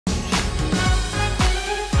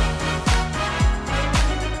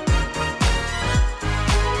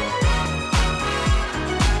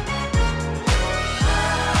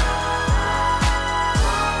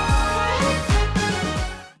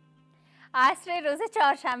عصر روز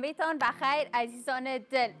چهارشنبه تان بخیر عزیزان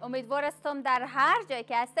دل. امیدوار هستم در هر جایی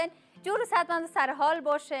که هستین جور و صحتمند و سرحال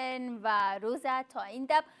باشین و روز تا این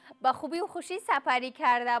دم با خوبی و خوشی سپری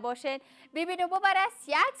کرده باشین. ببینو ببر است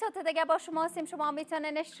یک ساعت دیگه با شما هستیم. شما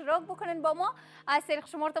میتونین اشتراک بکنین با ما از طریق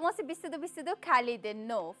شماره تماس 2222 کلید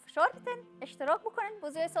 9 فشار بدین، اشتراک بکنین،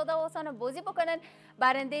 بازی ساده و آسان بازی بکنین،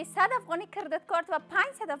 برنده 100 افغانی کردیت کارت و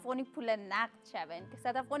 500 افغانی پول نقد شوین که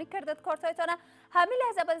 100 افغانی کردیت کارت هایتان همین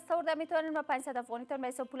لحظه بعد استفاده میتونین و 500 افغانی تون به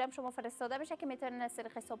حساب پولم شما فرستاده بشه که میتونین از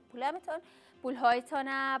طریق حساب پولمتون پول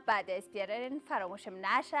هایتان بعد از بیارین. فراموشم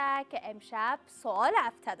نشه که امشب سوال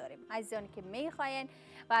هفته داریم. عزیزانی که میخواین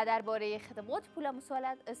و درباره خدمات پولم و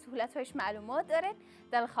سهولت هایش معلومات دارین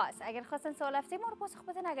دلخواست اگر خواستن سوال هفته ما رو پاسخ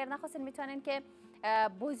بدین، اگر نخواستین میتونین که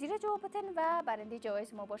بازی رو جواب بدین و برنده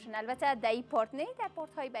جوایز ما باشین. البته در این پارت نه، در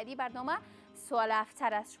پارت های بعدی برنامه سوال هفته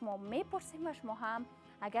از شما میپرسیم و شما هم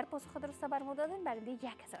اگر پاسخ درست بر ما دادین برنده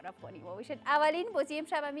 1000 افغانی ما بشین. اولین بازی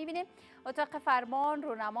امشب میبینیم اتاق فرمان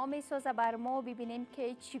رونما میسازه بر ما، ببینیم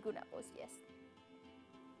که چگونه بازی است.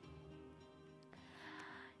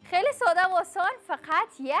 خیلی ساده و آسان،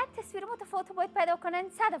 فقط یک تصویر متفاوت باید پیدا کنن.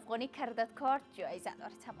 100 افغانی کردیت کارت جایزه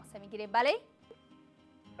داره. تماس میگیریم. بله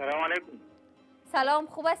سلام علیکم. سلام،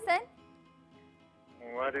 خوب هستین؟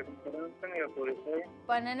 و علیکم سلام. څنګه پولیسای؟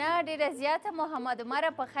 بننه ډیر زیات محمد عمر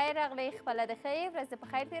په خیر راغلی. خپل د خیر ورځ په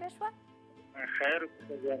خیر تیر شوه. خیر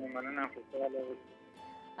ځان مننه خوشاله.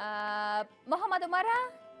 محمد عمر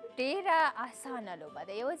ډیر اسانه لوبه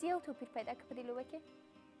ده. یوازې یو توپیر پیدا کړه په دې لوبه کې.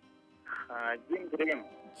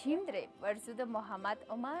 جیم دریم ورزود محمد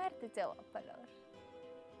عمر د جواب پلار.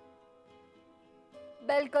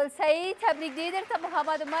 بالکل صحیح. تبریک دی درته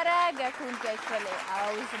محمد عمر ګټونکی کړلی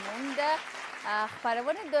او زمونږ د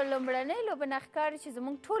خپرونې د لومړنۍ لوبې نه ښکاري چې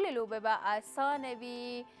زموږ ټولې لوبې به اسانه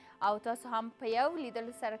وي او تاسو هم په یو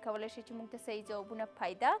لیدلو سره کولی شئ چې موږ ته صحیح ځوابونه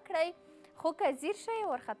پیدا کړئ، خو که ځیر شئ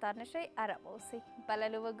وارخطا نه شئ ارام اوسئ. بله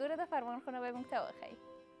لوبه ګوره د فرمانخونه به موږ ته وښیي.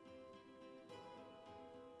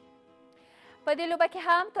 په دې لوبه کې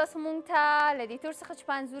هم تاسو موږ ته له دې تور څخه چې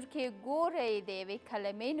په انځور کې ګورئ د یوې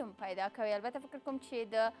کلمې نوم پیدا کوئ. البته فکر کوم چې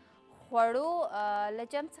د خوړو له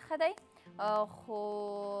جمع څخه دی، خو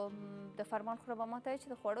د فرمان خوره به ماته وایي چې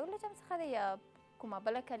د خوړو له جمع څخه دی یا کومه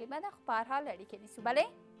بله کلمه ده، خو په هر حال اړیکې نیسو. بله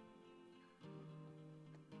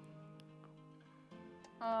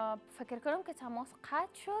فکر کنم که تماس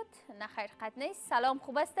قطع شد. نه خیر قطع نیست. سلام،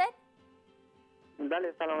 خوب هستین؟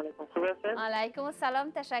 بله سلام علیکم. خوب هستین؟ علیکم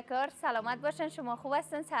السلام، تشکر. سلامت باشین. شما خوب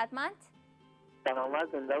هستین؟ صحتمند؟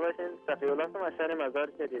 سلامت زنده باشین. صفی‌الله هستم از شهر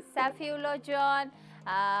مزار شریف. صفی‌الله جان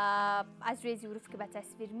از روی ظروف که به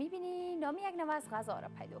تصویر میبینی نام یک نوع از غذا را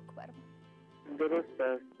پیدا کن برام. درست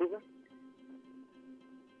است. خوبه؟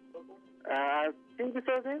 از چی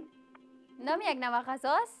بسازیم؟ نام یک نوع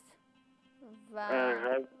غذاست و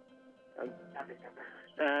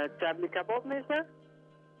چبلی کباب میشه؟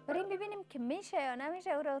 بریم ببینیم که میشه یا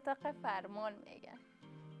نمیشه. او را اتاق فرمان میگن.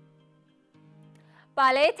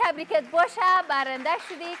 بله تبریکت باشه، برنده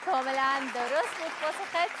شدی. کاملا درست بود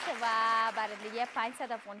پاسخت و برندگی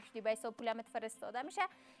 500 افغان شدی. به حساب پولمت فرستاده میشه.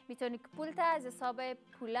 میتونی که پولت از حساب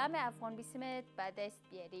پولم افغان بیسیمت به دست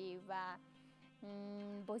بیاری و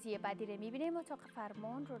بازی بعدی رو میبینیم. اتاق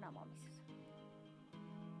فرمان رو نما میسازه.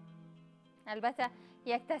 البته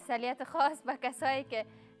یک تسلیت خاص به کسایی که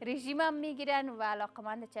رژیم هم میگیرن و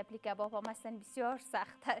علاقمند چپلی کباب هم هستن، بسیار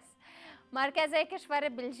سخت است. مرکز کشور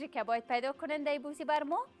بلژیک باید پیدا کنند در بازی بر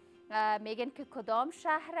ما. میگن که کدام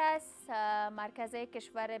شهر است مرکز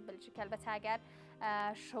کشور بلژیک. البته اگر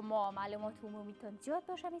شما معلومات عمومیتون زیاد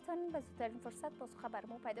باشه میتونین به زودترین فرصت پاسخ بر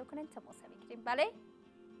ما پیدا کنین. تماس بگیریم. بله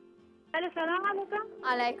بله سلام علیکم.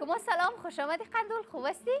 علیکم السلام، خوش آمدی قندول. خوب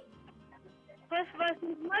هستی؟ خوش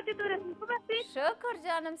باشید. ما چطور هستید؟ خوب هستید؟ شکر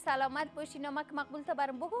جانم، سلامت باشی. نامک مقبول تا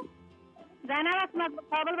برام بگو. زینب از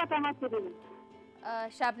کابل به تماس بگیرید.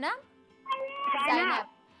 شبنم؟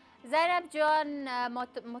 زینب جان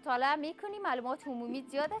مطالعه میکنی؟ معلومات عمومی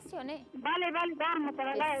زیاد است یا نه؟ بله دارم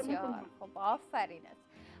مطالعه میکنم. بسیار خب، آفرین است.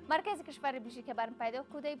 مرکز کشور بلژیک که برام پیدا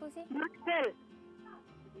کدای بازی؟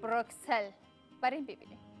 بروکسل. بریم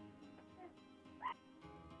ببینیم.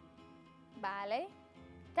 بله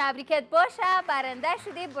تبریکت باشه، برنده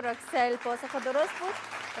شدی. بروکسل پاسخ درست بود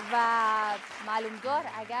و معلوم دار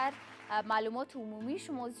اگر معلومات عمومی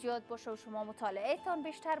شما زیاد باشه و شما مطالعه تان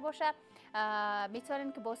بیشتر باشه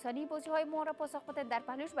میتونین که با آسانی بازی های ما را پاسخ بدین. در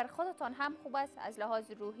پهلوش برای خودتان هم خوب است، از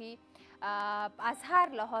لحاظ روحی از هر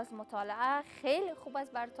لحاظ مطالعه خیلی خوب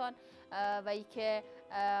است برتان و ای که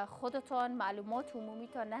خودتان معلومات عمومی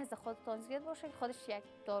تا نزد خودتان زیاد باشه. خودش یک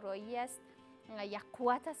دارایی است، یک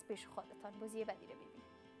قوت است پیش خودتان. بازی بعدی رو ببینید.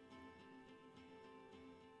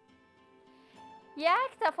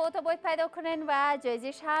 یک تفاوت باید پیدا کنین و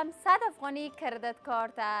جایزش هم 100 افغانی کردت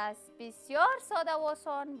کارت است. بسیار ساده و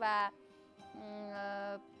آسان و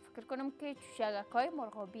فکر کنم که چوشگکای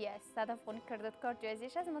مرغابی است. 100 افغانی کردت کارت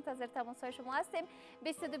جایزش است. منتظر تماس‌های شما هستیم.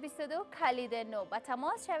 2222 کلید 9 با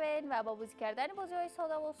تماس شوین و با بازی کردن بازی‌های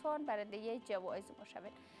ساده و آسان برنده جوایز ما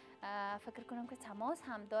شوین. فکر کنم که تماس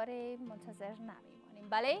هم داره، منتظر نمیمانیم.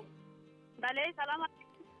 بله؟ بله سلام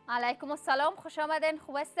علیکم السلام، خوش آمدین.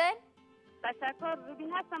 خوب هستین؟ تشکر.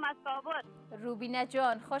 روبین هستم از کابل. روبینه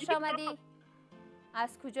جان خوش آمدی.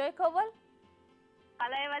 از کجای کابل؟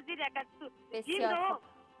 قلعه وزیر یکتو. بسیار خوب.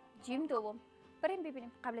 جیم دوم. بریم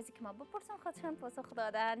ببینیم قبل از اینکه ما بپرسم خودشان پاسخ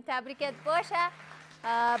دادن. تبریکت باشه،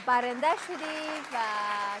 برنده شدی و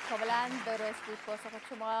کاملا درست بود پاسخ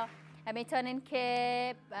شما. میتونین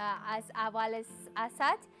که از اول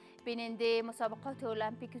اسد بیننده مسابقات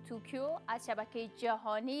المپیک توکیو از شبکه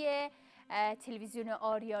جهانی تلویزیون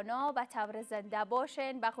آریانا به طور زنده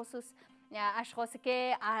باشین، به خصوص اشخاصی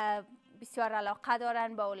که بسیار علاقه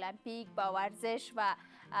دارن به المپیک، به ورزش و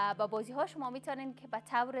با بازی ها. شما میتونین که به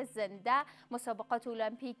طور زنده مسابقات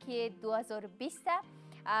المپیک 2020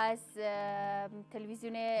 از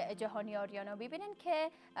تلویزیون جهانی آریانا ببینین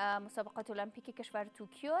که مسابقات المپیک کشور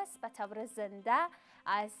توکیو است. به طور زنده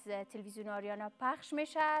از تلویزیون آریانا پخش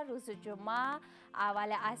میشه روز جمعه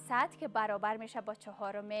اول اسد که برابر میشه با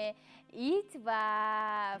 4 عید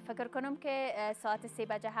و فکر کنم که ساعت 3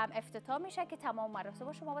 بجه هم افتتاح میشه که تمام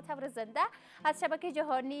مراسم شما به طور زنده از شبکه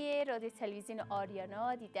جهانی رادیو تلویزیون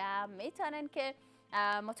آریانا دیده میتونن که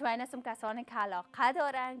مطمئن هستم کسانی که علاقه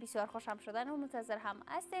دارن بسیار خوشم شدن و منتظر هم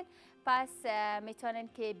هستین. پس میتونن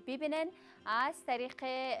که ببینن از طریق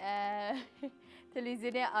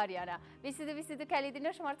تلویزیون آریانا. 2222 کلید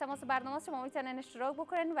 9 شماره تماس برنامه شما میتونن اشتراک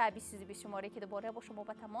بکنن و 22 شماره که دوباره با شما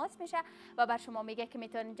به تماس میشه و بر شما میگه که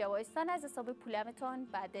میتونن جوایزتان از حساب پولمتون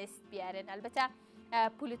به دست بیارن. البته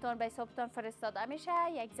پولتون به حسابتون فرستاده میشه،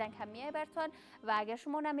 یک زنگ هم میای برتون و اگر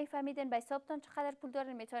شما نمیفهمیدین به حسابتون چقدر پول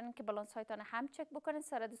دارین میتونین که بالانس هایتون هم چک بکنین.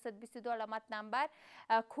 سر 222 علامت نمبر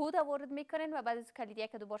کد وارد میکنین و بعد از کلید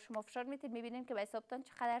یک دوبار شما فشار میتین میبینین که به حسابتون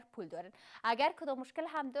چقدر پول دارین. اگر کدام مشکل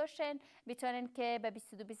هم داشتین میتونین که به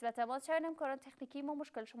 2220 به تماس شوین. کاران تکنیکی ما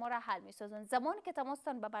مشکل شما را حل میسازن. زمانی که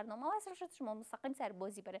تماستان به برنامه وصل شد شما مستقیم سر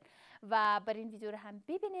بازی برین و برین ویدیو رو هم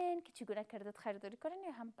ببینین که چگونه کردت خریداری کنین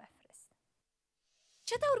یا هم بفرستین.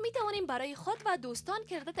 چطور می توانیم برای خود و دوستان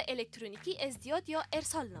کردت الکترونیکی ازدیاد یا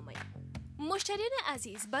ارسال نماییم؟ مشتریان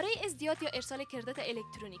عزیز، برای ازدیاد یا ارسال کردت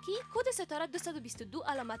الکترونیکی کد ستاره 222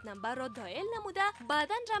 علامت نمبر را دایل نموده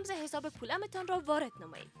بعداً رمز حساب پولمتان را وارد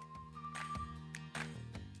نمایید.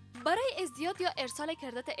 برای ازدیاد یا ارسال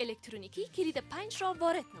کردت الکترونیکی کلید 5 را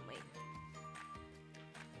وارد نمایید.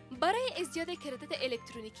 برای ازدیاد کردت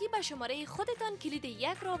الکترونیکی به شماره خودتان کلید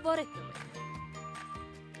 1 را وارد نمایید.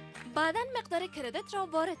 بعداً مقدار کردت را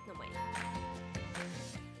وارد نمایید.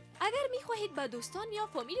 اگر می خواهید به دوستان یا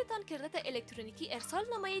فامیلتان کردت الکترونیکی ارسال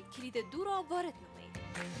نمایید کلید 2 را وارد نمایید.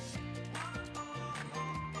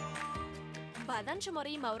 بعداً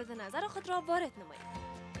شماره مورد نظر خود را وارد نمایید.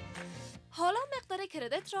 حالا مقدار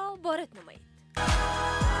کردت را وارد نمایید.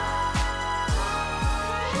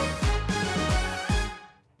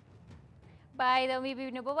 با ادامه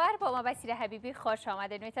ببینو ببر با ما بصیر حبیبی خوش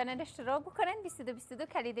آمدید. میتونن اشتراک بکنن. 2222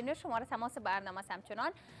 کلید 9 شماره تماس برنامه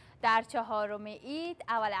همچنان در 4 عید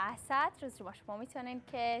اول اسد روز شما میتونن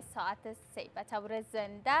که ساعت 3 به طور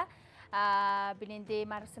زنده بیننده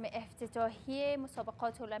مراسم افتتاحی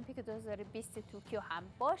مسابقات المپیک 2020 توکیو هم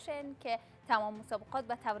باشن که تمام مسابقات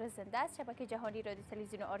به طور زنده از شبکه جهانی رادیو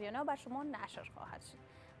تلویزیون آریانا بر شما نشر خواهد شد.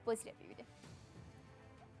 بازی رو ببینید.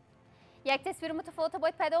 یک تصویر متفاوت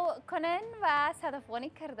باید پیدا کنن و 100 افغانی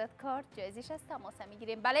کردت کارت جایزش از تماس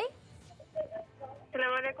میگیریم. بله؟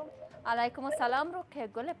 سلام علیکم. علیکم السلام. رو که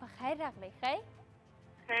گل بخیر رقلی خیر؟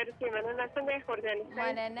 خیر که منو نستم خوردنی خیر.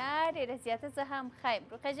 من نه دیر زیادت زهم خیر.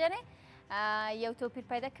 رو که جانه یو توپیر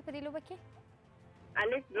پیدا که پدیلو بکی؟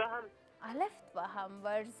 الف دو هم. الف دو هم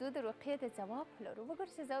ورزود رو قید جواب رو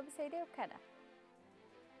بگرسی جواب سیده و کنه.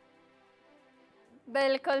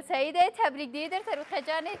 بالکل سعیده. تبریک دیگر تاریخ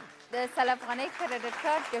جان 100 افغانی کردت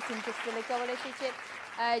کارت گفتیم که سلی کولای شي چې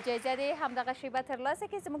جایزه دی همدغه شی به ترلاسه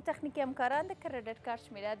کړئ. زموږ تخنیکي همکاران د کریډټ کارت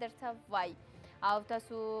شمیره درته وایي او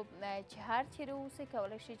تاسو چې هر چیرې اوسئ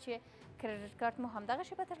کولای شئ چې کریډټ کارت مو همدغه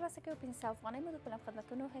شی به ترلاسه کړئ او 500 افغانۍ مو د فلم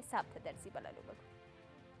خدمتونو حساب ته درځي. بللو بګو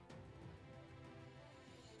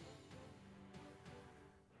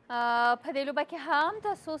په دې لوبه کې هم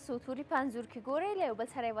تاسو څو توري پنځور کې ګورئ له یو بل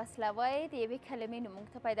سره یې وصله وایئ د یوې کلمې نوم موږ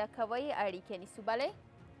ته پیدا کوئ اړیکې نیسو. بلې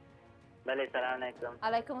بله سلام علیکم.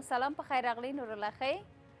 علیکم السلام. په خیر راغلی نورالله ښه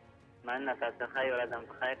مننه تاسو ښه ورځم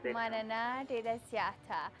په خیر دی. مننه ډېره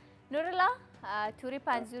زیاته. نورالله توری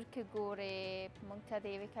پنزور که گوره مونږ ته د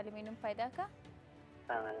یوې کلمې نوم پیدا که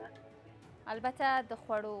البته د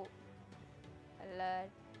خوړو له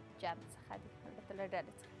جمع څخه دي البته له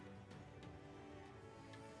ډلې څخه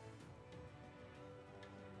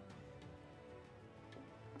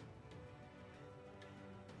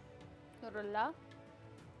نورالله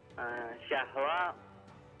شهوه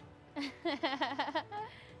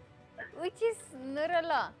او چیست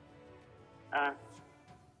نورالله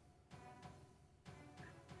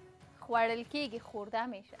خوړل کېږي خورده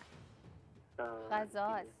میشه غذا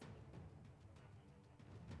است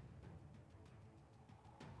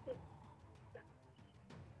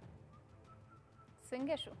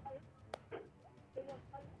څنګه شو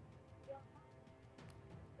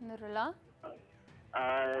نورالله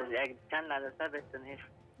یک چند لحظه صبر کنید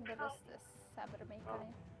درست است صبر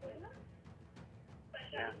میکنیم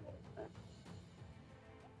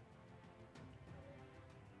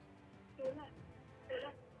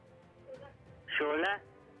شعله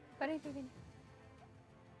برای ببینیم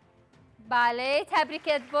بله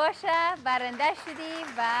تبریکت باشه برنده شدی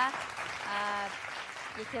و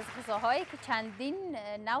یکی از غذاهایی که چندین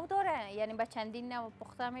نوع داره یعنی با چندین نوع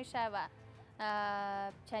پخته میشه و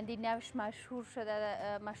چندین نوعش مشهور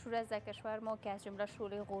شده مشهور است در کشور ما که از جمله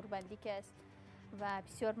شعله غوربندی که است و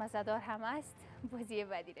بسیار مزه‌دار هم است بازی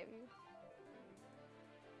بعدی رو ببینیم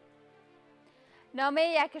نامه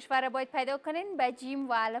یک کشور باید پیدا کنین به جیم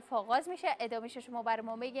و الف آغاز میشه ادامهش شما بر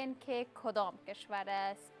ما میگین که کدام کشور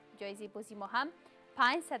است جایزه بازی ما هم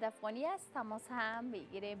 500 افغانی است تماس هم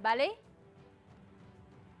بگیریم بله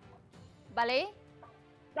بله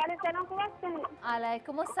بله سلام خوب هستین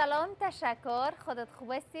علیکم السلام تشکر خودت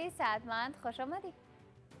خوب هستی صحتمند خوش آمدی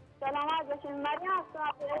سلامت باشین مریم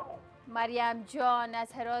هستم مریم جان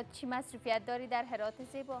از هرات چی مصروفیت داری در هرات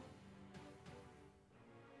زیبا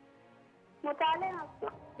مطالعه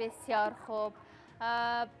هستم بسیار خوب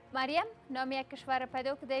مریم نام یک کشور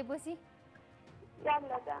پیدا کدی بازی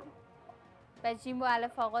یادم به جیم و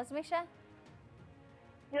الف آغاز میشه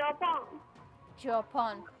ژاپن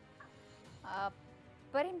ژاپن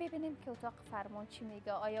بریم ببینیم که اتاق فرمان چی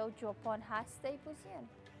میگه آیا ژاپن هست ای بازیان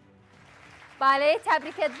بله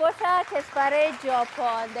تبریکت باشه کشور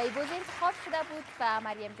ژاپن در بازی انتخاب شده بود و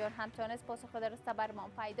مریم جان هم تونست پاسخ درست بر ما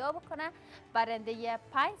پیدا بکنه برنده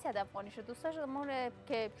 500 افغانی شد دوست داشتم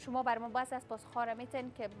که شما بر ما بس از پاسخ ها رو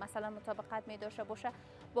میتین که مثلا مطابقت می داشته باشه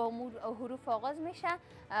با حروف آغاز میشه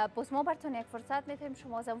باز ما براتون یک فرصت میتیم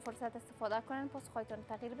شما از اون فرصت استفاده کنین پاسخ هایتون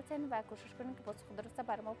تغییر بدین و کوشش کنین که پاسخ درست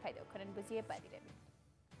بر ما پیدا کنین بازی بعدی رو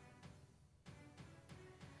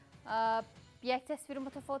یک تصویر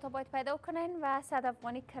متفاوت باید پیدا کنین و 100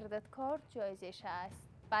 افغانی کردت کارت جایزش است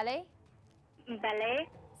بله بله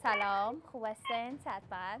سلام خوب هستین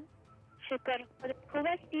صحتمند شکر خودت خوب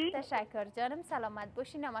هستی تشکر جانم سلامت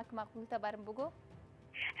باشی نمک مقبول تا برم بگو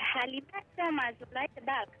حلیمه هستم از ولایت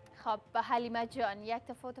بلخ خب به حلیمه جان یک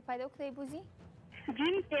تفاوت پیدا کردی بوزی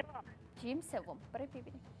جیم سوم برای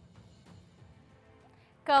ببینیم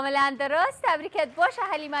کاملا درست تبریکت باشه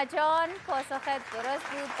حلیمه جان پاسخت درست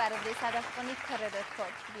بود برنده 100 افغانی کردت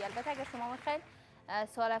کارت شدی البته اگر شما میخواین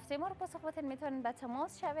سوال هفته ما رو پاسخ بدین میتونین به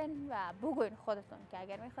تماس شوین و بگوین خودتون که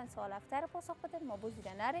اگر میخواین سوال هفته رو پاسخ بدین ما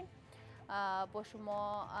بوزیده نرین با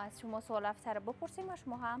شما از شما سوال هفته رو بپرسیم و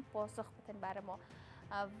شما هم پاسخ بدین برای ما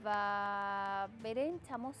و بریم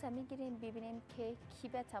تماس میگیریم ببینیم که کی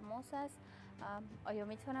به تماس است آیا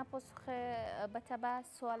میتونه پاسخ بده به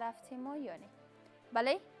سوال هفته ما یا نه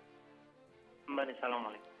بله بله سلام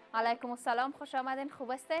علیکم علیکم السلام خوش آمدین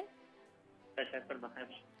خوب هستین تشکر بخیر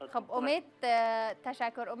خب امید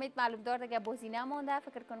تشکر امید معلوم دار دیگه بازی نمونده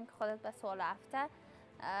فکر کنم که خودت به سوال هفته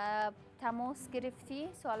تماس گرفتی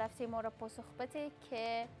سوال هفته ما رو پاسخ بده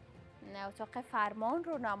که اتاق فرمان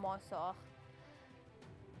رو نما ساخت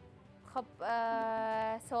خب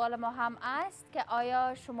سوال ما هم است که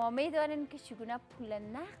آیا شما میدانید که چگونه پول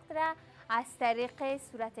نقد را از طریق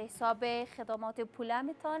صورت حساب خدمات پوله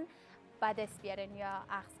میتون به دست بیارین یا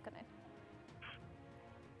اخذ کنین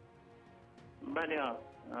بله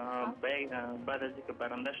بعد از اینکه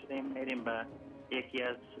برنده شدیم میریم به یکی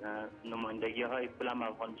از نمایندگی های پولم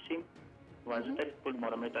افغان بشیم و از طریق پول ما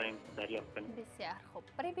رو میتونیم دریافت کنیم بسیار خوب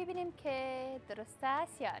برای ببینیم که درست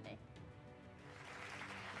است یا نه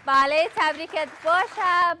بله تبریکت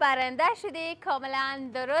باشه برنده شدی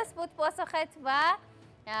کاملا درست بود پاسخت و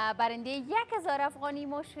برنده 1000 افغانی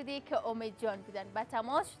ما شدی که امید جان بودن به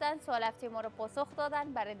تماس شدن سوال هفته ما رو پاسخ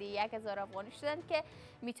دادن برنده 1000 افغانی شدن که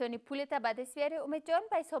میتونی پولت به دست بیاری امید جان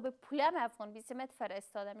به حساب پولم افغان بیسمت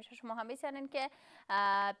فرستاده میشه شما هم میتونین که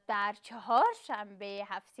در 4 شنبه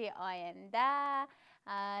هفته آینده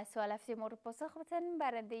سوال هفته ما رو پاسخ بدن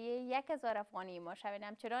برنده 1000 افغانی ما شوین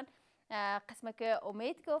همچنان قسمت که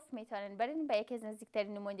امید گفت میتونن برین به یکی از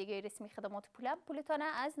نزدیکترین نمایندگی رسمی خدمات پولتان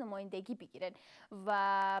از نمایندگی بگیرن و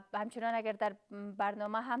همچنان اگر در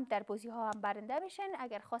برنامه هم در بازی ها هم برنده میشن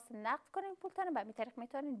اگر خواست نقد کنین پولتان به همین طریق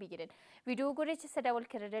میتونن بگیرن. ویدیو گوری چه سدول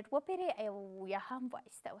کردیت و پیری یا هم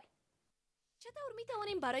وایستوی. چطور می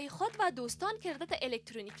توانیم برای خود و دوستان کردت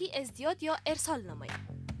الکترونیکی ازدیاد یا ارسال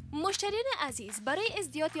نماییم؟ مشتریان عزیز، برای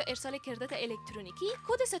ازدیاد یا ارسال کردت الکترونیکی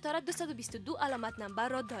کد ستاره 222 علامت نمبر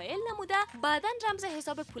را دایل نموده بعداً رمز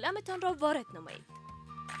حساب پولمتان را وارد نمایید.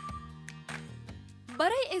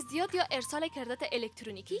 برای ازدیاد یا ارسال کردت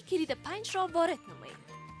الکترونیکی کلید 5 را وارد نمایید.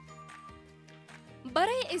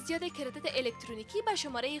 برای ازدیاد کردت الکترونیکی به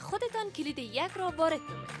شماره خودتان کلید 1 را وارد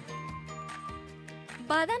نمایید.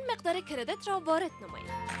 بعداً مقدار کردت را وارد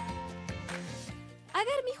نمایید.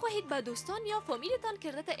 اگر می خواهید به دوستان یا فامیلتان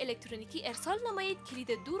کردت الکترونیکی ارسال نمایید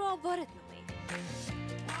کلید 2 را وارد نمایید.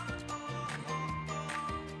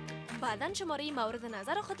 بعداً شماره مورد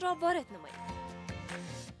نظر خود را وارد نمایید.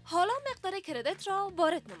 حالا مقدار کردت را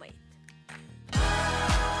وارد نمایید.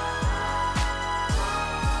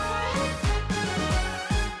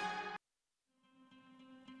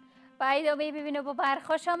 با ادامه ببینو ببر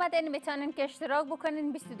خوش آمدین. میتونین که اشتراک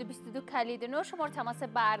بکنین. 2222 کلید نو شماره تماس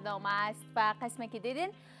برنامه است و قسمی که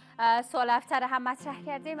دیدین سوال افتر هم مطرح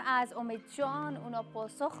کردیم از امید جان، اونا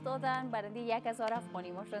پاسخ دادن برنده 1000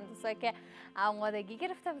 افغانی. ماشون دوستایی که آمادگی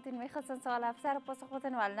گرفته بودین میخواستن سوال افتر پاسخ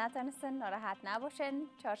بدن ولی نتونستن، ناراحت نباشین.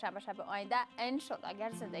 چهارشنبه شب آینده انشالله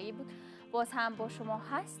اگر زندگی بود باز هم با شما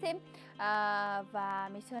هستیم و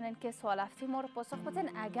میتونین که سوال افتر ما رو پاسخ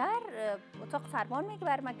بدن. اگر اتاق فرمان میگه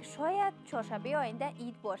بر من که شاید چهارشنبه آینده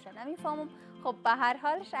عید باشه، نمیفهمم. خب به هر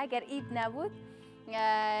حالش اگر عید نبود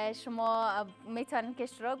شما میتونین که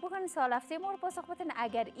اشتراک بکنین سوال هفته ما رو پاسخ بدین.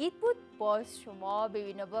 اگر عید بود باز شما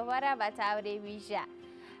ببینو ببره و طور ویژه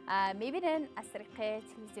میبینین از طریق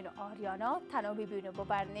تلویزیون آریانا تنها ببینو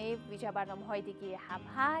ببرنه ویژه برنامه های دیگه هم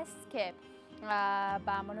هست که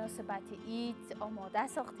به مناسبت عید آماده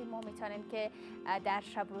ساختیم. ما میتونین که در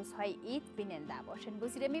شب روزهای عید بیننده باشین.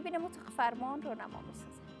 بزیره میبینیم اتاق فرمان رو نما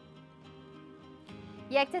میسازه.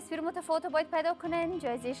 یک تصویر متفاوت باید پیدا کنین.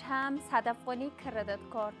 جایزش هم 100 افغانی کردیت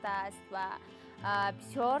کارت است و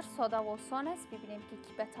بسیار ساده و آسان است. ببینیم که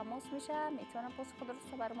کی به تماس میشه، میتونه پاسخ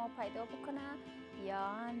درست برای ما پیدا بکنه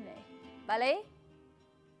یا نه. بله؟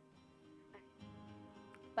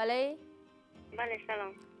 بله؟ بله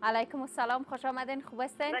سلام. علیکم السلام، خوش آمدین. خوب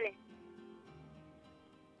هستین؟ بله.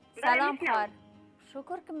 سلام خار.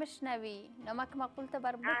 شکر که مشنوی. نمک مقبول تا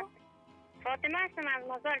بر بگو. فاطمه هستم از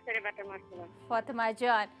مزار شریف تماس. فاطمه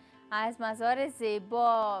جان از مزار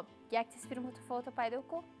زیبا یک تصویر متفاوت پیدا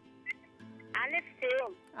کن. الف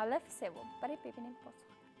سوم. الف سوم. برای ببینیم پاسخ.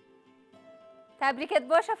 تبریکت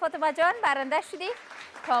باشه فاطمه جان، برنده شدی.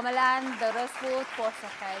 کاملا درست بود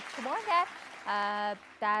پاسخت. شما اگر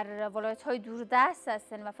در ولایت های دوردست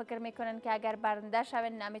هستن و فکر میکنن که اگر برنده شون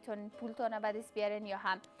نمیتونن پولتون به دست بیارن یا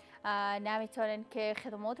هم نمیتونن که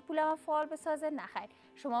خدمات پول فعال بسازن، نخیر.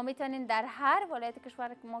 شما میتونین در هر ولایت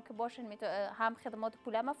کشور ما که باشین هم خدمات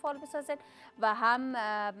پول فعال بسازن و هم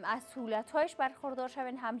از سهولت‌هایش برخوردار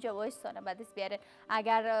شون، هم جوایزتون به دست بیارن.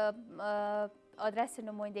 اگر آدرس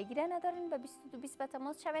نمایندگی را ندارین به 2220 به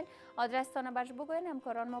تماس شوین. آدرس تان برش بگوین،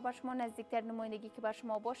 همکاران ما بر شما نزدیکتر نمایندگی که بر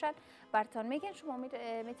شما باشن برتان میگن. شما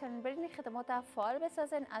میتونین برین خدمات فعال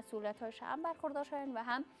بسازن، از سهولت‌هایش هم برخوردار شوین و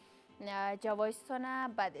هم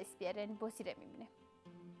جوایزتان به دست بیارین. بازی میبینه.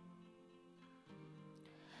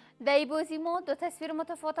 در بازی ما دو تصویر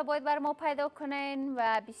متفاوت باید بر ما پیدا کنین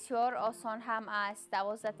و بسیار آسان هم است.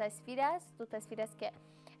 12 تصویر است. دو تصویر است که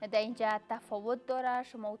در اینجا تفاوت داره.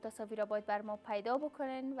 شما او تصاویر را باید بر ما پیدا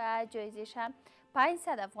بکنین و جایزش هم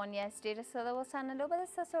 500 افغانی است. ریر صدا و سنلو به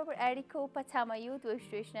دست تصاویر اریکو په تمایو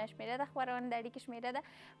دوشتوش نشمیره ده خبران در اریکش میره ده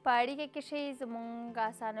پاریکه کشی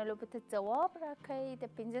زمونگا سنلو به جواب را که ده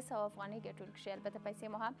 500 افغانی گرتون کشی. البته پیسه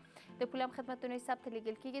ما هم ده پولم خدمتتون ثبت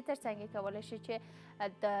لیگل کی تر څنګه کولای شي چې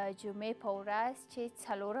د جمعې په ورځ چې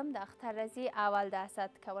څلورم د اختر ورځې اول د اسد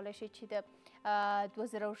کولای شي چې د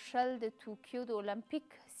 2020 د توکیو د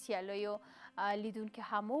المپیک سیالیو لیدونکي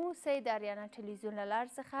هم اوسئ. د اریانا ټلویزیون له لارې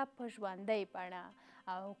څخه په ژوندۍ بڼه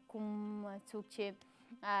او کوم څوک چې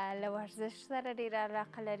له ورزش سره ډېره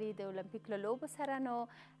علاقه لري د المپیک له لوبو سره، نو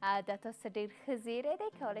دا تاسو ډېر ښه زیری دی،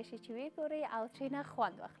 کولی شئ چې وګورئ او ترېنه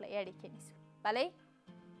خوند واخلئ. اړیکې نیسو. بله؟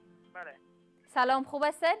 بله. سلام، خوب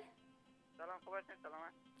هستین؟ سلام، خوب هستین؟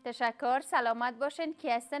 سلامت. تشکر، سلامت باشین.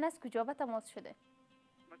 کی هستین؟ از کجا به تماس شده؟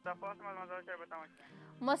 مصطفی هستم از مزار شریف تماس شده.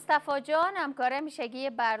 مصطفی جان همکار همیشگی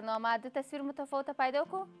برنامه. دو تصویر متفاوت پیدا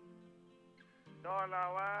کن. سال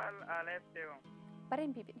اول الف سوم.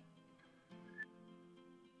 بریم ببینیم.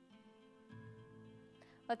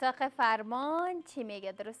 اتاق فرمان چی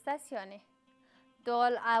میگه؟ درست است یا نه؟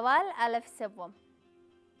 دال اول الف سوم.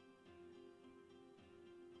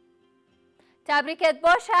 تبریکت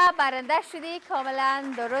باشه، برنده شدی.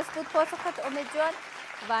 کاملا درست بود پاسخت امید جان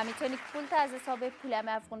و میتونی پولت از حساب پولم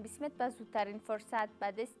افغان بسیمت به زودترین فرصت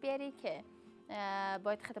به دست بیاری که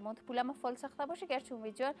باید خدمات پولم فعال ساخته باشه. گرچه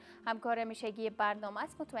امید جان همکار همیشگی برنامه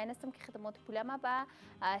است، مطمئن هستم که خدمات پولم به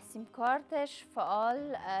سیم کارتش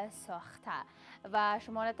فعال ساخته و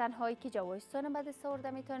شما نه تنهایی که جوایزتان به دست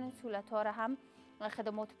آورده میتونین سهولت‌ها را هم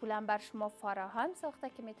خدمات پولم بر شما فراهم ساخته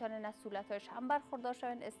که میتونن از سهولت‌هاش هم برخوردار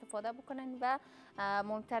شوین، استفاده بکنن و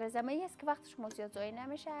مهمتر از همه است که وقت شما زیاد ضایع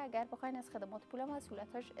نمیشه اگر بخواین از خدمات پولم و از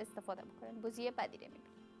سهولت‌هاش استفاده بکنن. بازی بدی رو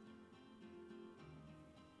میبینید.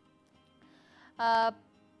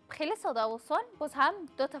 خیلی ساده و آسان، باز هم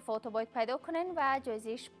دو تفاوت باید پیدا کنین و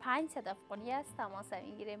جایزه‌اش 500 افغانی است. تماس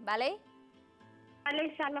میگیریم. بله.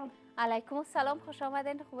 علیه سلام. علیکم السلام، خوش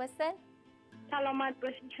آمدین. خوب هستین؟ سلامت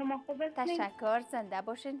باشین. شما خوب هستین؟ تشکر، زنده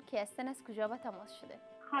باشین. کی هستین؟ از کجا به تماس شده؟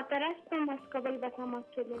 خاطر هستم از کابل به تماس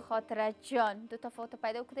شده. خاطر جان، دو تفاوت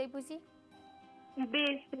پیدا کدی بوزی؟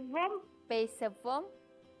 بی سوم. بی سوم.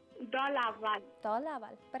 دال اول. دال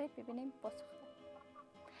اول. برای ببینیم پاسخ.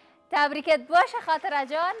 تبریکت باشه خاطر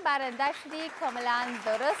جان، برنده شدی. کاملا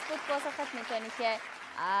درست بود پاسخت. میتونی که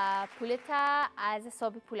پولت از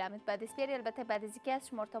حساب پولمت به دست بیاری. البته بعد از اینکه از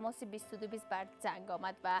شماره تماس 2220 بر زنگ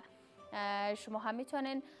آمد و شما هم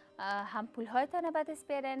میتونین هم پول هایتان به دست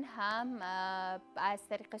بیارین، هم از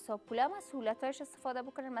طریق حساب پولم از سهولت‌هاش استفاده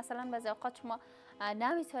بکنین. مثلا بعضی اوقات شما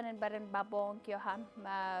نمیتونین برین به بانک یا هم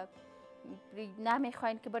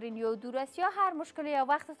نمیخواین که برین یا دور است یا هر مشکلی یا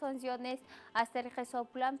وقتتون زیاد نیست، از طریق حساب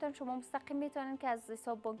پولمتون شما مستقیم میتونین که از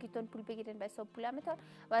حساب بانکیتون پول بگیرین به حساب پولمتون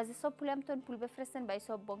و از حساب پولمتون پول بفرستین به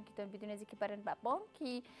حساب بانکیتون بدون از اینکه برین به بانک.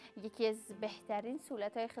 یکی از بهترین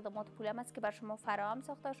سهولت‌های خدمات پولم است که بر شما فراهم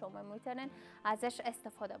ساخته، شما میتونین ازش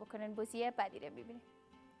استفاده بکنین. بازی بعدی رو ببینید.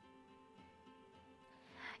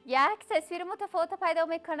 یک تصویر متفاوت پیدا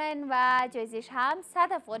میکنین و جایزش هم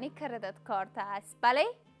 100 افغانی کردیت کارت است. بله؟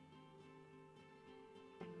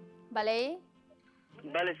 بله.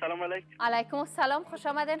 بله سلام علیکم. علیکم السلام، خوش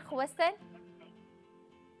آمدین. خوب هستین؟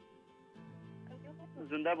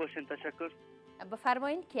 زنده باشین. تشکر.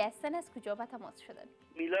 بفرمایین کی هستین؟ از کجا به تماس شدن؟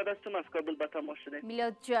 میلاد هستم از کابل به تماس شده.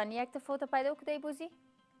 میلاد جان، یک تفاوت پیدا کدی بوزی؟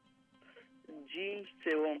 جیم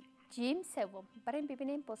سوم. جیم سوم. بریم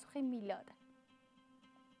ببینیم پاسخ میلاد.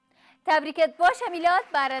 تبریکت باشه میلاد،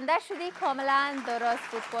 برنده شدی. کاملا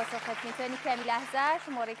درست بود پاسخت. میتونی که همین لحظه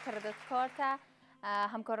شماره کردیت کارت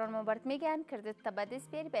همکاران ما برات میگن کردیت تا به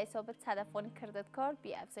دست بیاری به حساب 100 افغانی کردیت کارت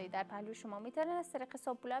بی افزایی در پهلوی شما میتونن از طریق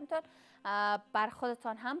حساب پولمتون بر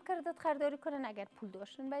خودتان هم کردیت خریداری کنن اگر پول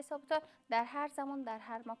داشتین به حسابتون در هر زمان در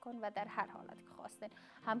هر مکان و در هر حالت که خواستین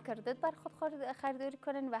هم کردیت بر خود خریداری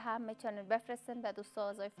کنن و هم میتونن بفرستین به دوستا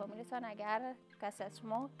اعضای فامیلتون اگر کسی از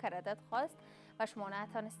شما کردیت خواست و شما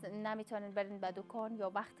نمیتونین برین به دکان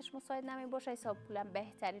یا وقتش مساعد نمی باشه. حساب پولم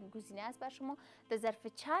بهترین گزینه است بر شما. در ظرف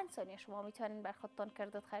چند ثانیه شما میتونین بر خودتان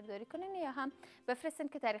کردیت خریداری کنین یا هم بفرستین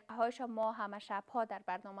که طریقه هایش ما همه شب‌ها در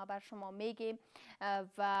برنامه بر شما میگیم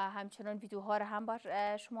و همچنان ویدیوها رو هم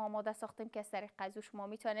بر شما آماده ساختیم که از طریق از شما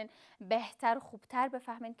میتونین بهتر و خوبتر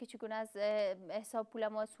بفهمین که چگونه از حساب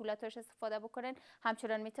پولم و سهولت‌هاش استفاده بکنین.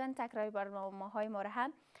 همچنان میتونین تکرار برنامه‌های ما رو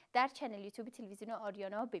هم در چینل یوتیوب تلویزیون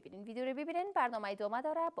آریانا ببینین. ویدیو رو ببینین، برنامه ادامه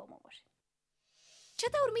داره، با ما باشین.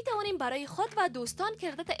 چطور می توانیم برای خود و دوستان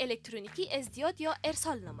کردیت الکترونیکی ازدیاد یا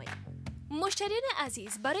ارسال نماییم؟ مشتریان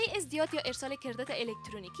عزیز، برای ازدیاد یا ارسال کردیت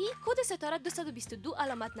الکترونیکی کد ستاره 222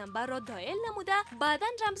 علامت نمبر را دایل نموده بعداً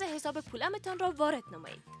رمز حساب پولمتان را وارد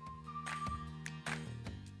نمایید.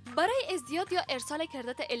 برای ازدیاد یا ارسال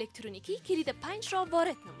کردیت الکترونیکی کلید 5 را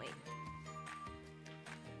وارد نمایید.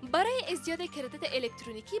 برای ازدیاد کردیت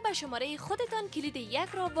الکترونیکی به شماره خودتان کلید 1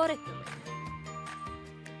 را وارد نمایید.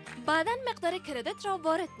 بعداً مقدار کردیت را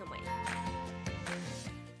وارد نمایید.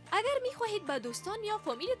 اگر می خواهید به دوستان یا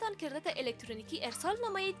فامیلتان کردیت الکترونیکی ارسال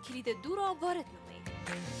نمایید کلید 2 را وارد نمایید.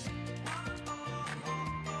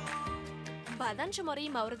 بعداً شماره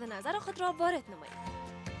مورد نظر خود را وارد نمایید.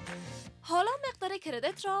 حالا مقدار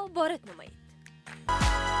کردیت را وارد نمایید.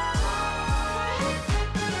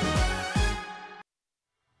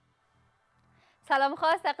 سلام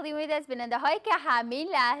خاص تقدیم می‌کنم از بیننده هایی که همین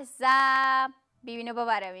لحظه ببینو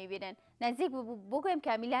ببر میبینن. نزدیک بگویم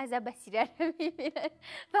که همین لحظه بصیره رو میبینن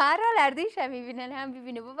و هر حال اردیش هم میبینن، هم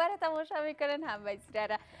ببینو ببر تماشا میکنن هم بصیره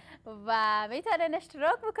را و میتونن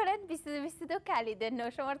اشتراک بکنن. 2222 کلید 9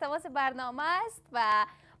 شماره تماس برنامه است و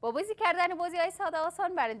با بازی کردن بازی های ساده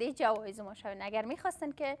آسان برنده جوایز ما شوین. اگر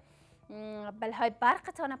میخواستن که بلهای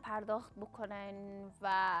برقتان پرداخت بکنن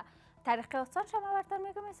و طریق آسان شما براتون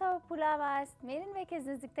میگم حساب پولم است. میرین و که از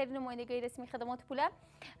نزدیکترین نمایندگی رسمی خدمات پولم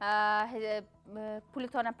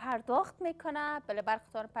پولتان پرداخت میکنه، بله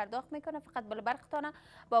برقتان پرداخت میکنه. فقط بله برقتان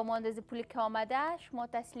با اندازه پولی که آمده شما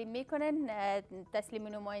تسلیم میکنین، تسلیم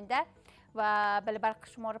نماینده و بله برق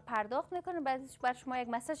شما رو پرداخت میکنه. بعدش بر شما یک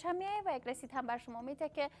مسیج هم میاد و یک رسید هم بر شما میده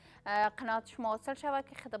که قناعت شما حاصل شود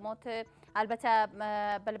که خدمات البته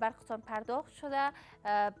بله برقتان پرداخت شده.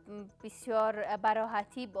 بسیار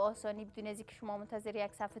براحتی با آسانی بدون از اینکه شما منتظر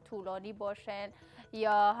یک صف طولانی باشین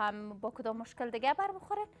یا هم با کدام مشکل دیگه بر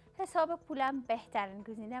بخورین، حساب پولم بهترین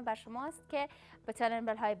گزینه بر شما است که بتونین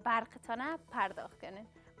بلهای برقتان پرداخت کنین.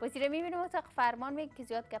 بازی رو میبینیم اتاق فرمان میگه که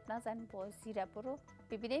زیاد گپ نزن، بازی رو برو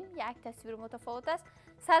ببینیم. یک تصویر متفاوت است.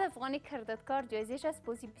 100 افغانی کردتکار جایزش است.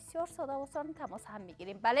 بازی بسیار ساده و آسان. تماس هم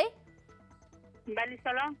میگیریم. بله بله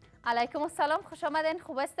سلام. علیکم السلام، خوش آمدین.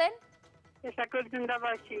 خوب هستین؟ تشکر، زنده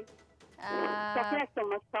باشی. صفیه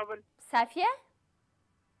هستم از کابل. صفیه؟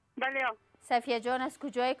 بله. صفیه جان از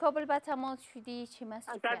کجای کابل به تماس شدی؟ چی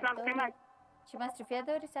مصروفیت داری؟ چی مصروفیت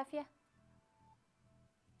داری صفیه؟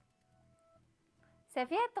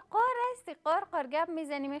 صفیه تو قار هستی، قار گپ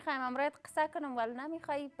میزنی، میخوایم امرایت قصه کنم ولی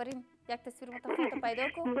نمیخوایی. بریم یک تصویر متفاوت پیدا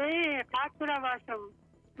کن. نه قاعد کنه باشم،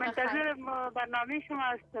 منتظر برنامه شما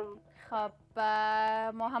هستم. خب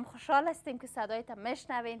ما هم خوشحال هستیم که صدایت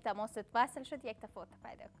میشنویم. تماست وصل شد، یک تفاوت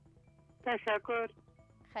پیدا کن. تشکر.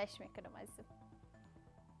 خواهش میکنم عزیزم.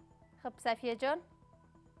 خب صفیه جان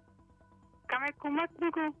کمک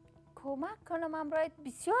بگو. کمک کنم امرایت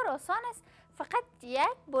بسیار آسان است. فقط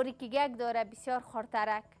یک باریکیگک داره بسیار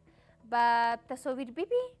خورترک. با تصاویر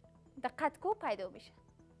ببین دقت کو پیدا میشه.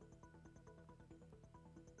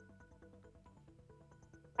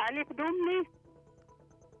 الف دوم نیست؟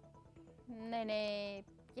 نه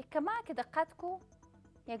یک کمک دقت کو،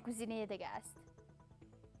 یک گزینه دیگه است.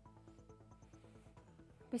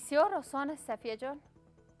 بسیار آسان است صفیه جان.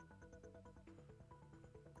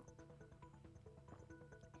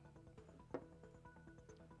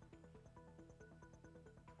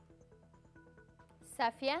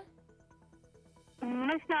 صفیه؟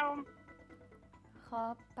 نشنوم.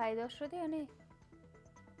 خب پیدا شده یا نه؟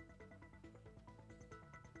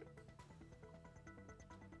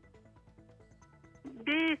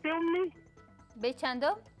 بی سوم نیست؟ بی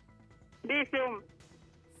چندم؟ بی سوم.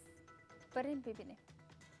 بریم ببینیم.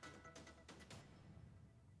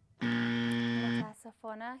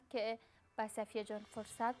 متاسفانه که به صفیه جان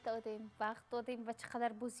فرصت دادیم، وقت دادیم و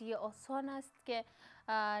چقدر بازی آسان است که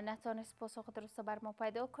نتونست پاسخ درست بر ما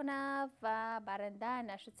پیدا کنه و برنده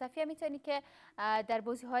نشد. صفیه میتونی که در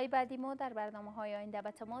بازی های بعدی ما در برنامه های آینده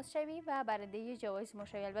به تماس شوی و برنده جوایز ما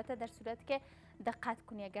شوی. البته در صورت که دقت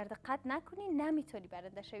کنی، اگر دقت نکنی نمیتونی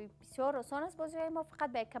برنده شوی. بسیار آسان است بازی های ما،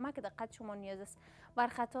 فقط به کمک دقت شما نیاز است. بر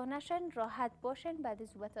خطا نشین، راحت باشین، بعد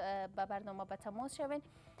از به برنامه به تماس شوین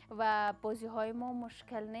و بازی های ما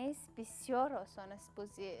مشکل نیست، بسیار آسان است.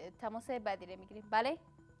 بازی تماس بعدی رو میگیریم. بله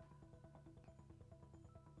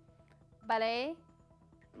بله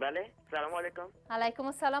بله سلام علیکم. علیکم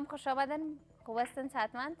السلام، خوش آمدین. خوب هستین؟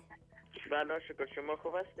 صحتمند؟ بله شکر، شما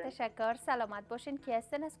خوب هستین؟ تشکر، سلامت باشین. کی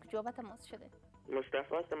هستین؟ از کجا به تماس شدین؟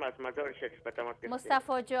 مصطفی هستم از مزار شریف به تماس گرفتیم.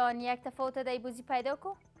 مصطفی جان یک تفاوت در بازی پیدا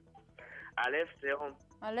کو. الف سوم.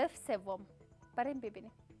 الف سوم. بریم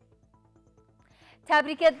ببینیم.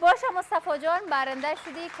 تبریکت باشه مصطفی جان، برنده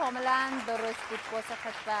شدی. کاملا درست بود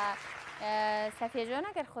پاسخت. و صفیه جان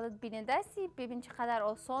اگر خودت بیننده هستی ببین چقدر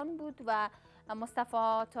آسان بود و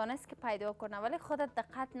مصطفی تانست که پیدا کنه ولی خودت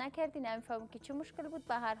دقت نکردی، نمیفهمی که چه مشکل بود.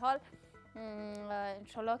 به هر حال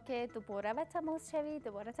انشالله که دوباره به تماس شوی،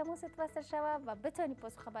 دوباره تماست وصل شوه و بتانی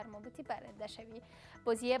پاسخ بر ما بتی برنده شوی.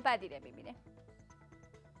 بازی بعدی رو میبینیم.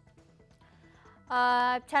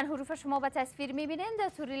 چند حروف شما به تصویر میبینین. در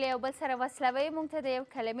توری لیوبل سر وصلوی ممتده یو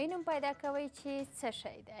کلمه نم پیدا کوی چی چه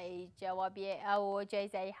شید. ای جوابی او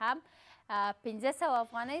جایزه هم 1500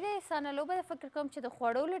 افغانۍ ده. سانه لوبه فکر کوم چې د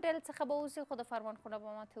خوړو له ډلې څخه به اوسي، خو د فرمان خونه به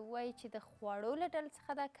ماته ووایي چې د خوړو له ډلې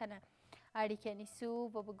څخه ده که نه. اړیکه نیسو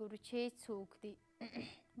و بګورو چې څوک دي.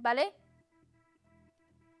 بله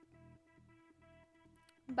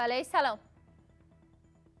بله سلام.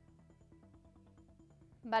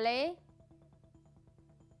 بله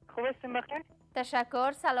خوب هستین؟ بخیر.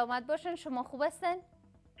 تشکر، سلامت باشین. شما خوب هستین؟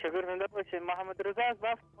 شکر، زنده باشین. محمد رضا از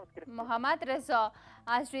بافت تماس گرفتم. محمد رضا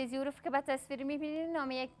از روی حروف که به تصویر میبینید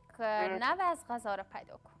نام یک نوع از غذا را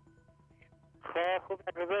پیدا کن. خوب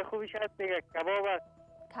غذای خوبی شد دیگه. کباب است.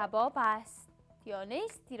 کباب است یا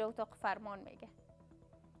نیست؟ تیر اتاق فرمان میگه.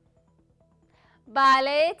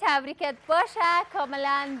 بله تبریکت باشه،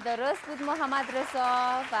 کاملا درست بود محمد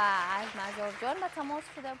رضا و از مزار جان به تماس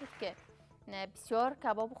شده بود که بسیار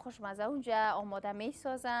کباب خوشمزه اونجا آماده می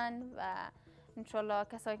سازن و انشالله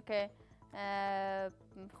کسانی که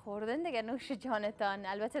خوردن دیگه نوش جانتان.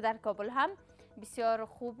 البته در کابل هم بسیار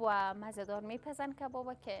خوب و مزه‌دار میپزن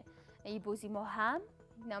کباب که ای بوزی ما هم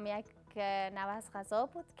نام یک نوع از غذا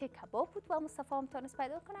بود که کباب بود و مصطفی هم تونست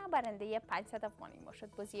پیدا کنه برنده 500 افغانی ما شد.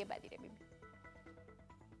 بازی بعدی رو ببینیم.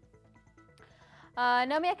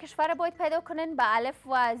 نام یک کشور باید پیدا کنن به الف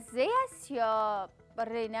و ز است یا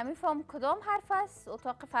برای نمیفهم کدام حرف است.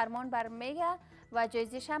 اتاق فرمان بر میگه و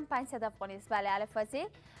جایزش هم 500 افغانی است. بله الف و ز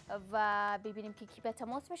و ببینیم که کی به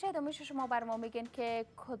تماس میشه. دومیش شما بر ما میگن که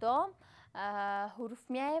کدام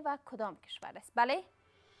حروف میایه و کدام کشور است. بله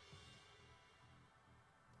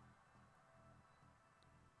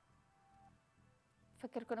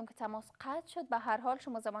فکر کنم که تماس قطع شد. به هر حال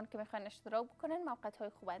شما زمان که میخواین اشتراک بکنین موقعیت های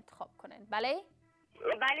خوب انتخاب کنین. بله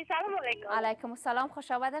بله سلام علیکم. علیکم السلام،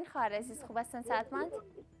 خوش آمدین. خواهر عزیز خوب هستین؟ صحتمند؟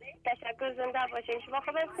 تشکر، زنده باشین. شما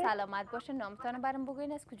خوب هستین؟ سلامت باشین. نامتان برام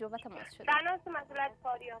بگوین از کجا به تماس شدین؟ سنا است مسئولت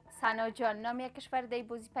فاریاب. سنا جان نام یک کشور دی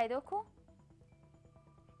بوزی پیدا کو.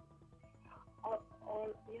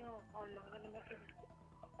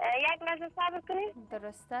 یک لحظه صبر کنید.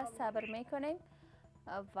 درسته صبر میکنیم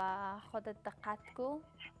و خودت دقت کو.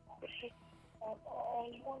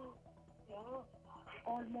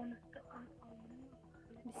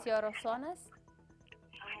 بسیار آسان است.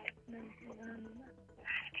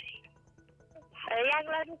 یک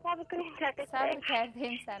لحظه صبر کنید. صبر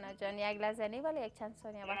کردیم سنا جان. یک لحظه نی ولی یک چند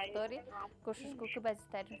ثانیه وقت داری. کوشش کو که به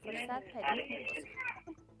زودترین فرصت پیدا کنی.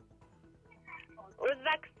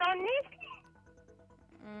 ازبکستان نیست؟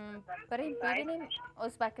 بریم ببینیم.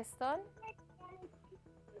 ازبکستان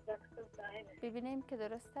ببینیم که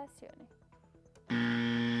درست است یا نه.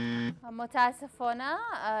 متاسفانه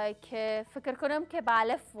که فکر کنم که به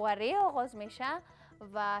الف و ر آغاز میشه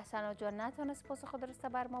و سنا جان نتونست پاسخ درسته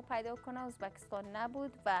بر ما پیدا کنه. ازبکستان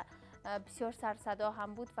نبود و بسیار سرصدا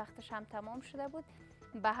هم بود. وقتش هم تمام شده بود.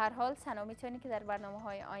 به هر حال سنا میتونی که در برنامه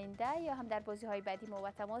های آینده یا هم در بازی های بعدی ما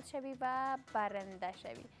با تماس شوی و برنده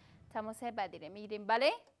شوی. تماس بعدی رو میگیریم.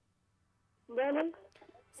 بله بله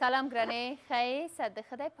سلام گرانه. خیر صد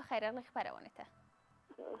خدای په خیر الله خبرونه.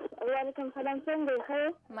 وعلیکم سلام. څنګه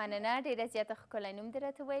خیر؟ مننه ډیره زیاته ښکلی نوم دې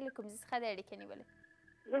راته وویل. کوم ځای څخه د اړیکې نیولې؟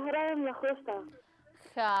 زهرا یم له خوست.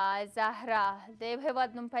 ښه زهرا د یو هېواد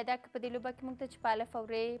نوم پیدا کړه په دې لوبه کې موږ ته چې په الف او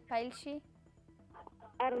ر پیل شي.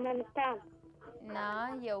 ارمنستان. نه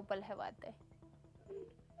یو بل هېواد دی.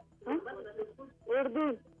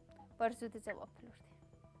 اردن. برزو د ځواب په لور دی.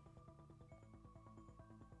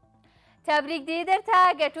 تبریک دی درته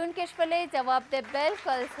ګټونکې شولې. جواب دی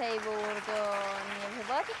بالکل صحیح و. اردن یو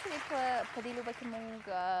هېواد چې په دې لوبه کې موږ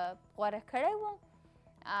غوره کړی و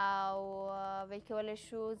او ویل کولی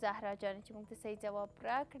شو زهرا جانې چې موږ ته صحیح جواب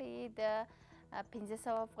راکړي د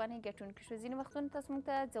 500 افغانۍ ګټونکې شو. ځینې وختونه تاسو موږ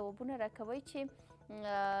ته ځوابونه راکوئ چې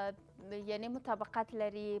یعنی مطابقت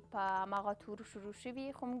لري په هماغه تورو شروع شوي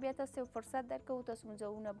خو موږ بیا تاسو ته فرصت درکوو تاسو مو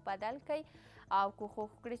ځوابونه بدل کړئ او کوښښ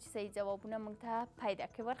وکړئ چې صحیح ځوابونه موږ ته پیدا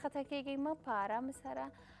کړئ. وارخطا کیږئ مه په ارامه سره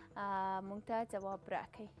موږ ته ځواب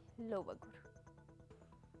راکړئ. لوبه ګورو.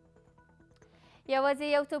 یوازې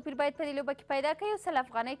یو توپیر باید په دې لوبه کې پیدا کړئ. 100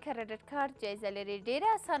 افغانۍ کریډټ کارت جایزه لري. ډېره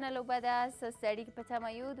اسانه لوبه ده. ستاسو د اړیکې په تمه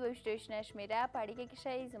یو 22 شمېره په اړیکه کې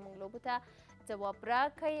شئ. زموږ لوبو ته جواب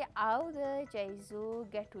راکړئ او د جایزو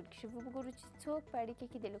ګټونکي شئ. وګورو چې څوک په اړیکه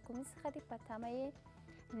کې د له کومې څخه دي په تمه یې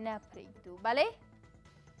نه پرېږدو. بله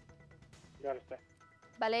درسته.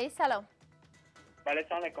 بله سلام. بله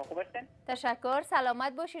سلام علیکم. خوب هستین؟ تشکر.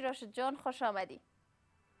 سلامت باشی راشد جان. خوش آمدی.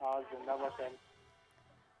 زنده باشین.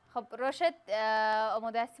 خب راشد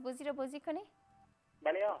آماده هستی بازی رو بازی کنی؟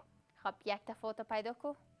 بله ها. خب یک تفاوت پیدا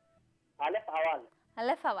کو. الف اول.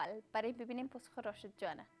 الف اول. برای ببینیم پاسخ راشد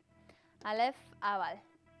جانه. الف اول.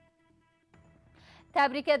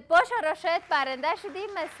 تبریکت باشه راشد. برنده شدی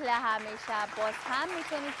مثل همیشه. باز هم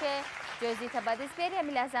میتونی که جایزه تا به دست بیاری.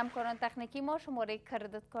 همین لحظه همکاران تکنیکی ما شماره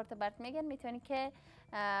کریدت کارت برات میگن. میتونی که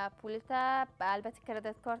پولتا البته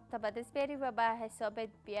کریدت کارت تا به دست بیاری و به حسابت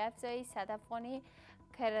بیافزایی 100 افغانی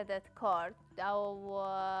کریدت کارت او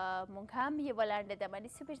مونږ هم یې ولاندې د مالي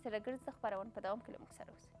سوپر سره ګرځ د خپرونې په دوام کې له موږ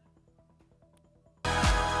سره اوسئ.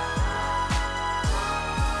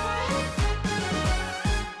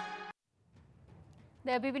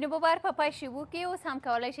 د ببینو ببر په پای شیبو کې اوس هم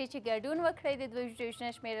کولی شئ چې ګډون وکړئ د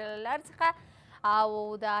 22 شمېرې له لارې څخه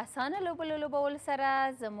او د اسانه لوبو له لوبولو سره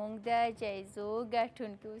زموږ د جایزو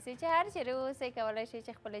ګټونکي اوسئ چې هر چیرې اوسئ کولی شئ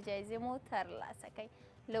چې خپلې جایزې مو ترلاسه کړئ.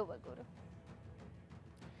 لوبه ګورو.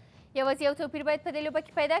 یوازې یو توپیر باید په دې لوبه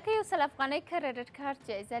کې پیدا کړئ. 100 افغانۍ کریډټ کارت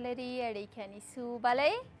جایزه لري. اړیکه نیسو.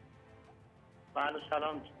 بله بله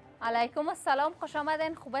سلام. علیکم السلام. خوش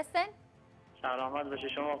آمدین. خوب هستین؟ سلامت باشه.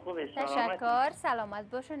 شما خوبی؟ تشکر. سلامت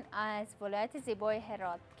باشین. از ولایت زیبای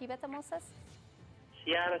هرات کی به تماس است؟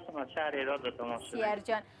 سیار هستم، شهر هرات به تماس شدم. سیار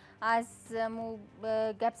جان، از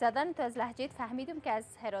گپ زدن تو از لهجهت فهمیدم که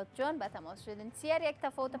از هرات جان به تماس شدین. سیار یک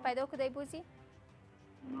تفاوت پیدا کدی بوزی؟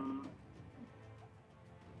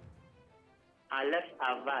 الف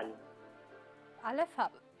اول. الف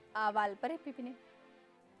اول برای ببینیم.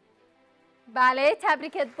 بله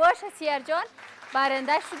تبریکت باشه سیار جان،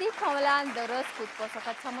 برنده شدی. کاملا درست بود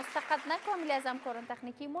پاسخت. تا مستقد نکاملی از همکاران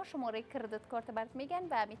تکنیکی ما شماره کردت کارت برات میگن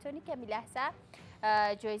و میتونی که می لحظه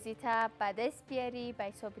جایزی تا به دست بیاری به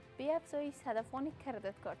حسابت بیافزایی. تلفونی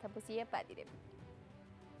کردت کارت بازی بعدی رو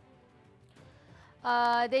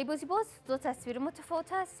دی بازی باز دو تصویر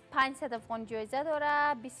متفاوت است. 500 افغان جایزه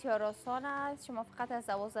داره. بسیار آسان است. شما فقط از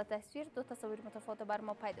 12 تصویر دو تصویر متفاوت بر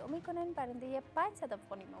ما پیدا میکنین. برنده 500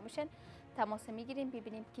 افغانی ما میشن. تماس میگیریم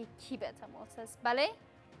ببینیم که کی به تماس است. بله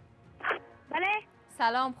بله.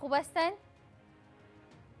 سلام، خوب هستن؟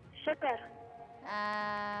 شکر.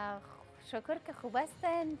 شکر که خوب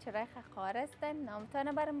هستن. چرا خار هستن؟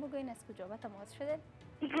 نامتان برام بگوین. از کجا به تماس شدن؟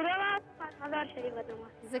 ذکرالله مزار شریف به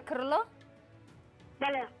تماس. ذکرالله؟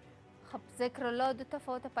 بله. خب ذکرالله دو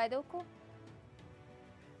تفاوت پیدا کو.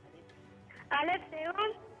 الف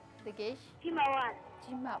سیون دیگهش جیم اول.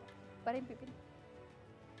 جیم اول. بریم ببینیم.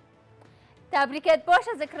 تبریکت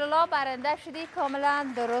باشه ذکرالله، برنده شدی.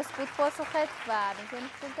 کاملا درست بود پاسخت و میتونی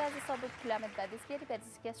پول از حساب پولمت به دست بیاری. بعد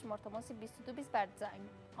از اینکه از شماره تماس 2220 بر زنگ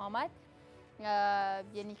آمد،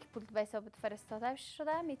 یعنی که پول به حسابت فرستاده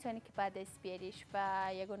شده، میتونی که بعد دست بیاریش و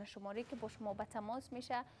یگانه شماره که با شما به تماس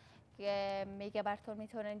میشه که میگه براتون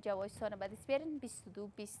میتونن جوایزتون به دست بیارین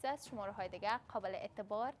 2220 است. شماره های دیگه قابل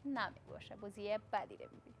اعتبار نمی باشه. بازی بعدی رو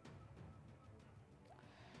ببینیم.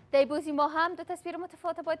 در بازی ما هم دو تصویر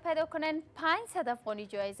متفاوت باید پیدا کنن. 500 افغانی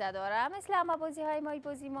جایزه داره. مثل همه بازی های ما،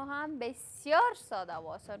 بازی ما هم بسیار ساده و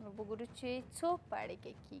آسان و بگو چی تو پڑی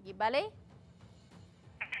که کیگی. بله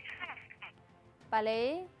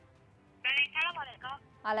بله. سلام علیکم.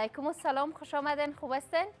 علیکم السلام، خوش آمدین. خوب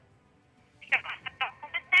هستین؟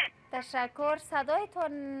 تشکر.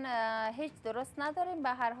 صدایتون هیچ درست نداریم. به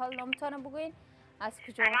هر حال نامتان بگوین از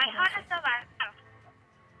کجا ریحان هستم.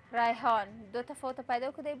 ریحان. دو تفاوت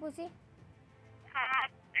پیدا کده بوزی؟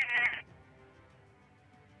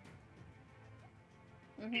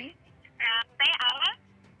 بی اول.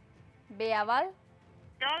 بی اول؟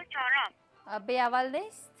 دال چهارم. بی اول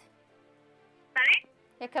نیست؟ بله.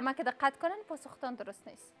 یک کمک دقت کنن پاسختان درست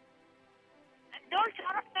نیست. دال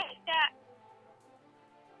چهارم نیست.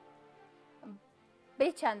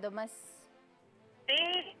 بی چندم است؟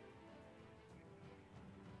 بی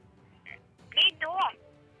دوم.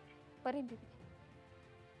 بریم ببینیم.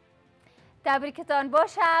 تبریکتان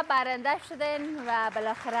باشه، برنده شدین و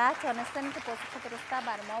بالاخره تانستین که پاسخ درسته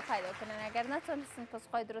بر ما پیدا کنین. اگر نتونستین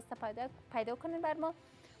پاسخ درسته پیدا کنین بر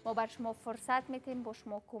ما بر شما فرصت میتیم، با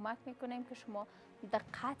شما کمک میکنیم که شما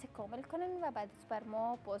دقت کامل کنین و بعد بر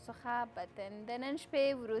ما پاسخ بدن. دننش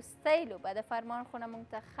به ورستیلو بده فرمان خونه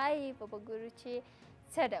منتخی و بگورو چی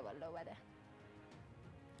چه دولو بده.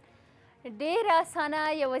 دیر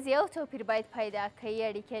آسانه یوازی او توپیر باید پیدا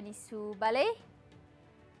که اړیکه نیسو. بله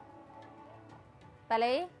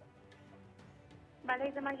بله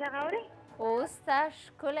بله زمان جغ اوري. اوس تا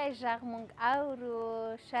ښکلی غږ مونږ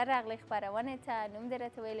اورو. ښه راغلی خپرونې ته. نوم دې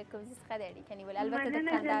راته ویلی کوم ځای څخه د اړیکه نیول؟ البته د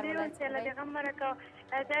کندهار ولایت څخه دی.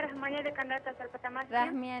 زه رحمانیه د کندهار ته سره په تماس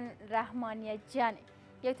یم. رحمانیه جانې،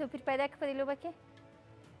 یو توپیر پیدا که په دې لوبه کې؟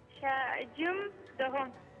 جیم دوهم.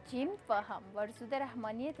 جیم دوهم. ورزو د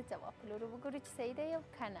رحمانیه د جواب لورو بګورو چې صحیح دی یا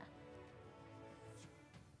که نه.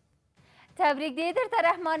 تبریک دی درته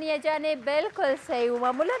رحمانیه جانې، بالکل صحیح و.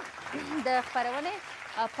 معمولا د خپرونې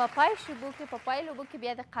پاپای شبو کې پاپای لوبو کې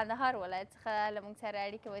بیا د قندهار ولایت څخه له موږ سره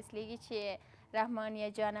اړیکه وصلېږي چې رحمانیه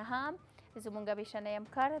جانه هم زموږ بیشنۍ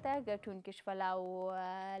همکاره ده، ګټونکې شوله او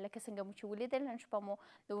لکه څنګه مو چې ولیدل نن شپه مو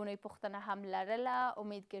د اونۍ پوښتنه هم لرله.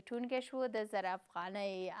 امید ګټونکی شو د 1000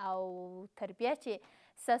 افغانۍ او تر بیا چې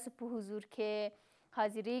ستاسو په حضور کې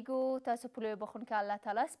حاضریږو. تاسو په لوی بخښونکي الله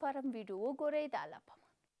تعالی سپارم. ویډیو وګورئ. د الله پامان.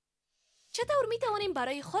 چطور می توانیم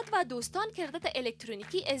برای خود و دوستان کردت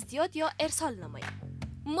الکترونیکی ازدیاد یا ارسال نماییم؟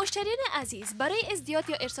 مشتریان عزیز، برای ازدیاد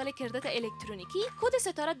یا ارسال کردت الکترونیکی کد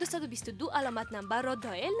ستاره 222 علامت نمبر را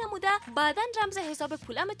دایل نموده بعداً رمز حساب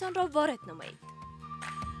پولمتان را وارد نمایید.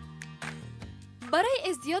 برای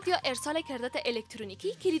ازدیاد یا ارسال کردت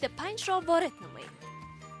الکترونیکی کلید 5 را وارد نمایید.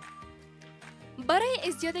 برای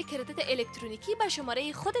ازدیاد کردت الکترونیکی به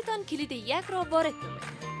شماره خودتان کلید 1 را وارد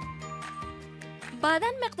نمایید. بعداً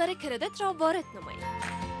مقدار کردت را وارد نمایید.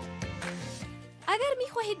 اگر می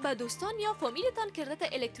خواهید به دوستان یا فامیلتان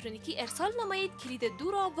کردت الکترونیکی ارسال نمایید کلید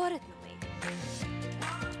 2 را وارد نمایید.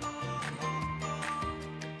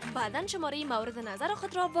 بعداً شماره مورد نظر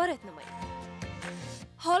خود را وارد نمایید.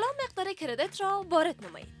 حالا مقدار کردیت را وارد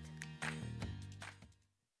نمایید.